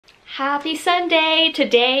Happy Sunday!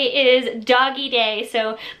 Today is doggy day.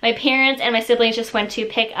 So my parents and my siblings just went to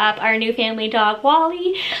pick up our new family dog,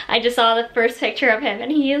 Wallie. I just saw the first picture of him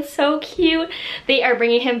and he is so cute. They are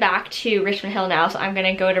bringing him back to Richmond Hill now, so I'm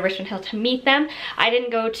gonna go to Richmond Hill to meet them. I didn't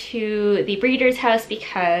go to the breeder's house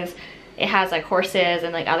because it has like horses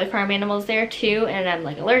and like other farm animals there too, and I'm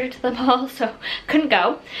like allergic to them all, so couldn't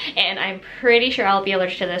go. And I'm pretty sure I'll be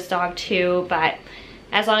allergic to this dog too, but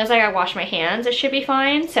as long as I wash my hands, it should be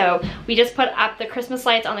fine. So we just put up the Christmas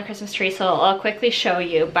lights on the Christmas tree, so I'll quickly show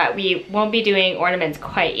you, but we won't be doing ornaments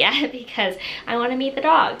quite yet because I want to meet the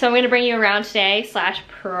dog. So I'm going to bring you around today, slash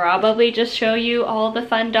probably just show you all the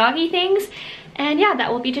fun doggy things. And yeah,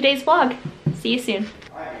 that will be today's vlog. See you soon.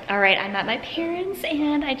 Alright, I'm at my parents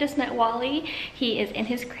and I just met Wallie. He is in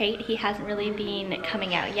his crate. He hasn't really been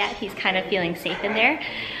coming out yet. He's kind of feeling safe in there,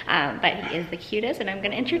 but he is the cutest, and I'm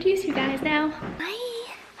going to introduce you guys now. Hi.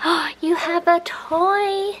 Oh, you have a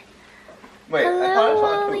toy. Wait, hello, I thought I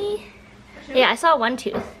saw Wallie. Yeah, I saw one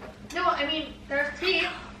tooth. No, I mean, there's teeth.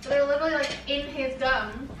 They're literally like in his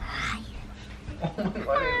gum. Hi. Oh my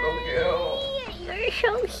God, You're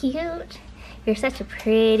so cute. You're such a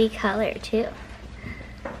pretty color too.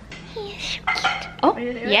 He's so cute. Oh,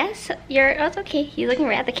 yes, you're, oh, it's okay. He's looking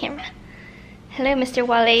right at the camera. Hello, Mr.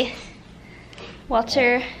 Wallie.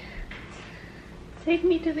 Walter. Take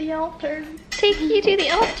me to the altar. Take you to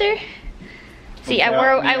the altar. See,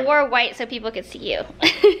 I wore white so people could see you.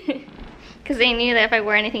 Because they knew that if I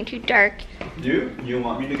wore anything too dark. Do you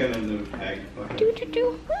want me to get in the egg?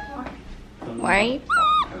 Okay. Why?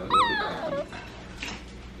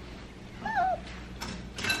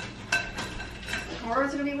 Or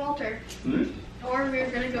it's gonna be Walter. Hmm? Or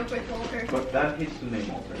we're gonna go with Walter. But that hates the name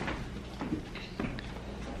Walter.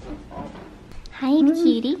 Hi,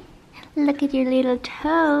 cutie. Look at your little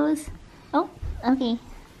toes. Oh, okay.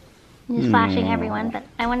 I'm just flashing everyone, but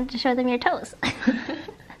I wanted to show them your toes.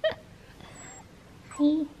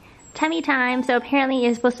 Hi. Tummy time. So apparently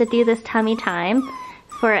you're supposed to do this tummy time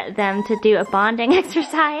for them to do a bonding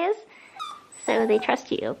exercise. So they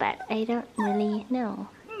trust you, but I don't really know.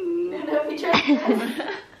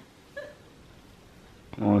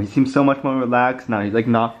 Oh, he seems so much more relaxed now. He's like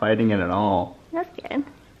not fighting it at all. That's good.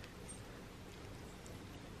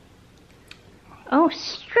 Oh,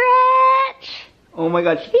 stretch! Oh my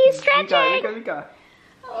God. He's stretching! Mika.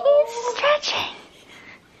 He's stretching!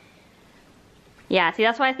 Yeah, see,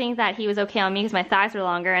 that's why I think that he was okay on me, because my thighs are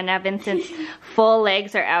longer, and now Vincent's full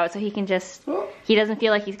legs are out, so he can just, he doesn't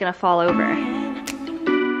feel like he's gonna fall over.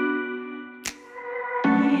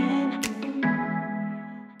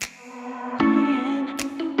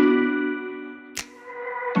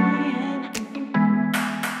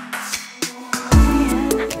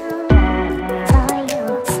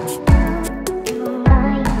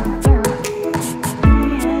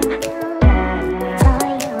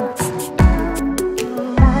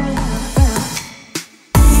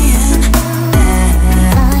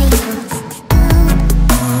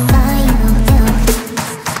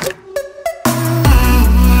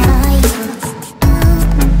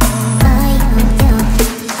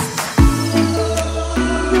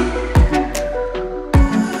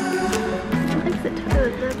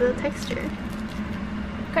 Texture.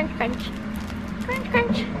 Crunch, crunch. Crunch,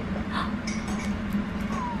 crunch.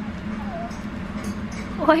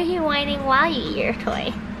 Why are you whining while you eat your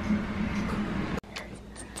toy?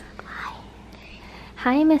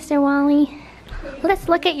 Hi, Mr. Wallie. Let's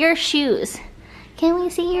look at your shoes. Can we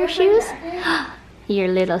see your shoes? Your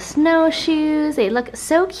little snowshoes. They look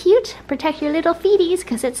so cute. Protect your little feeties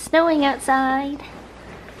because it's snowing outside.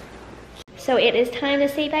 So it is time to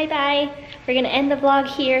say bye-bye. We're gonna end the vlog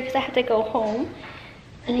here because I have to go home.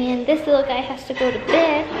 And this little guy has to go to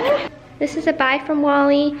bed. This is a bye from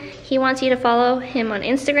Wallie. He wants you to follow him on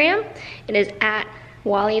Instagram. It is at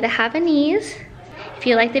Wallie the Havanese. If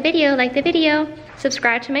you like the video,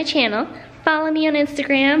 subscribe to my channel, follow me on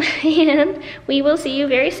Instagram, and we will see you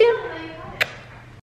very soon.